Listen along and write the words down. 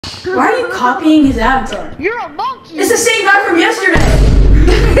Why are you copying his avatar? You're a monkey. It's the same guy from yesterday.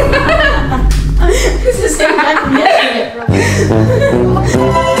 It's the same guy from yesterday.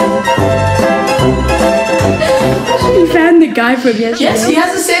 You found the guy from yesterday? Yes, he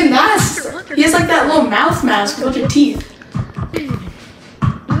has the same mask. He has like that little mouth mask with a bunch of teeth.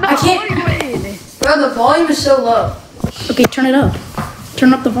 I can't. Bro, the volume is so low. Okay, turn it up.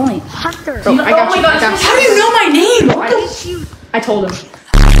 Turn up the volume. Hunter. Bro, I got you. I got How do you know my name? I told him.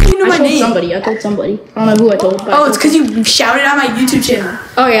 How do you know my I told name? somebody. I told somebody. I don't know who I told. But Oh, it's because you shouted out my YouTube channel.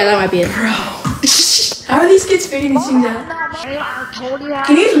 Oh yeah, that might be it. Bro. How are these kids figuring these things out?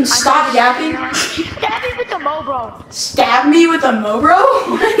 Can you even stop yapping? Stab me with the mo, bro. Stab me with a Mobro?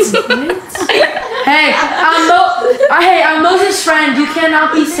 Hey, I'm Moses' friend. You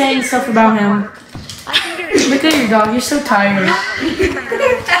cannot be saying stuff about him. Look at your dog. You're so tired.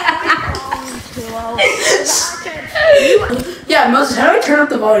 Yeah, Moses, how do I turn up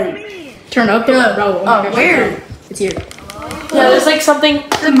the volume? Turn up the bro. Oh, where? It's here. Yeah, there's like something.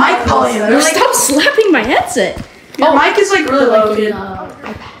 The mic volume. They're like, Stop slapping my headset. your mic is like really low, kid.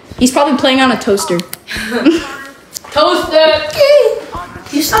 He's probably playing on a toaster. Toaster.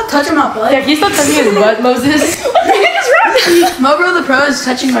 Can you stop touching my butt? Yeah, he's not touching his butt, Moses. Mobro the Pro is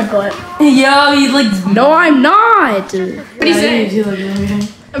touching my butt. Yo, he like. No, I'm not. What are you saying?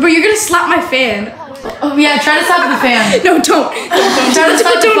 But you're gonna slap my fan. Oh yeah, try to slap the fan. No, don't. Try to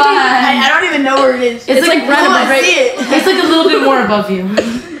slap the fan. I don't even know where it is. It's like right Oh, I above. see it. It's like a little bit more above you.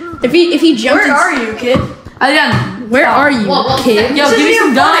 If he jumps. Where are you, kid? Adrian, Where are you, kid? yo, This give me isn't some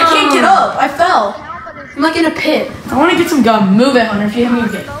even gum. fun. I can't get up. I fell. I'm like in a pit. I want to get some gum. Move it, Hunter. If you hit me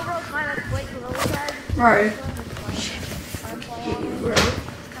again. Alright.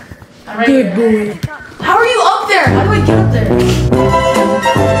 Good boy. How are you up there? How do I get up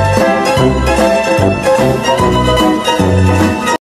there?